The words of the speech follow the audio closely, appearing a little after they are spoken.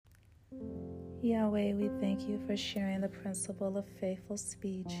Yahweh, we thank you for sharing the principle of faithful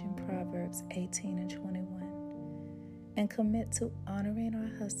speech in Proverbs 18 and 21, and commit to honoring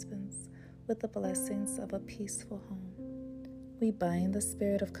our husbands with the blessings of a peaceful home. We bind the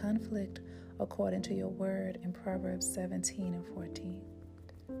spirit of conflict according to your word in Proverbs 17 and 14.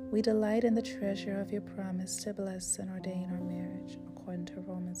 We delight in the treasure of your promise to bless and ordain our marriage according to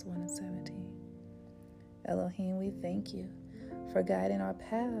Romans 1 and 17. Elohim, we thank you for guiding our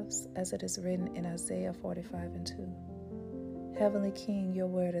paths as it is written in Isaiah 45 and 2. Heavenly King, your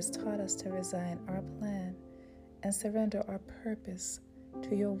word has taught us to resign our plan and surrender our purpose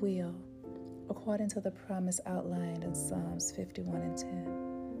to your will according to the promise outlined in Saamz 51 and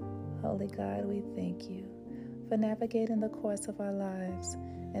 10. Holy God, we thank you for navigating the course of our lives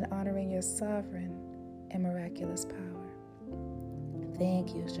and honoring your sovereign and miraculous power.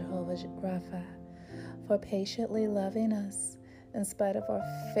 Thank you, Jehovah Rapha, for patiently loving us in spite of our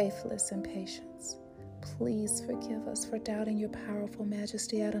faithless impatience. Please forgive us for doubting your powerful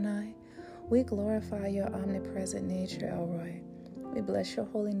majesty, Adonai. We glorify your omnipresent nature, Elroy. We bless your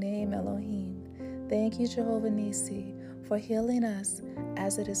holy name, Elohim. Thank you, Jehovah Nisi, for healing us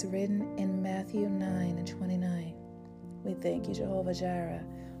as it is written in Matthew 9 and 29. We thank you, Jehovah Jireh,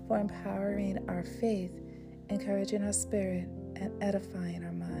 for empowering our faith, encouraging our spirit, and edifying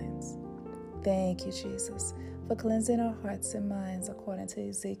our minds. Thank you, Jesus, for cleansing our hearts and minds according to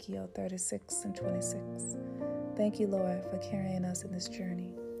Ezekiel 36 and 26. Thank you, Lord, for carrying us in this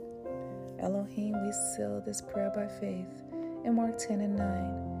journey. Elohim, we seal this prayer by faith in Mark 10 and 9,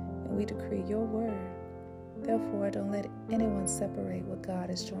 and we decree your word. Therefore, don't let anyone separate what God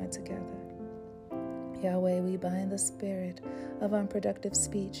has joined together. Yahweh, we bind the spirit of unproductive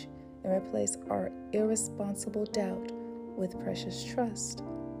speech and replace our irresponsible doubt with precious trust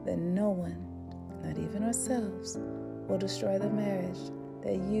that no one, not even ourselves, will destroy the marriage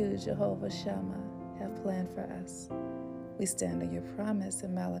that you, Jehovah Shammah, have planned for us. We stand on your promise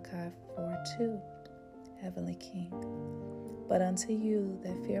in Malachi 4:2, Heavenly King. But unto you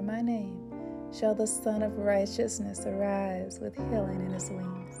that fear my name shall the Son of Righteousness arise with healing in his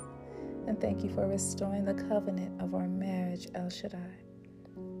wings. And thank you for restoring the covenant of our marriage, El Shaddai.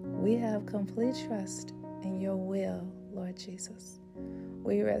 We have complete trust in your will, Lord Jesus.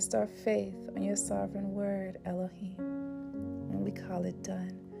 We rest our faith on your sovereign word, Elohim, and we call it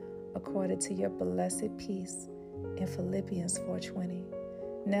done according to your blessed peace in Philippians 4:20.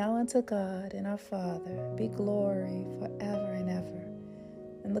 Now unto God and our Father be glory forever and ever.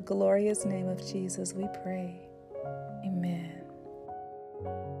 In the glorious name of Jesus we pray.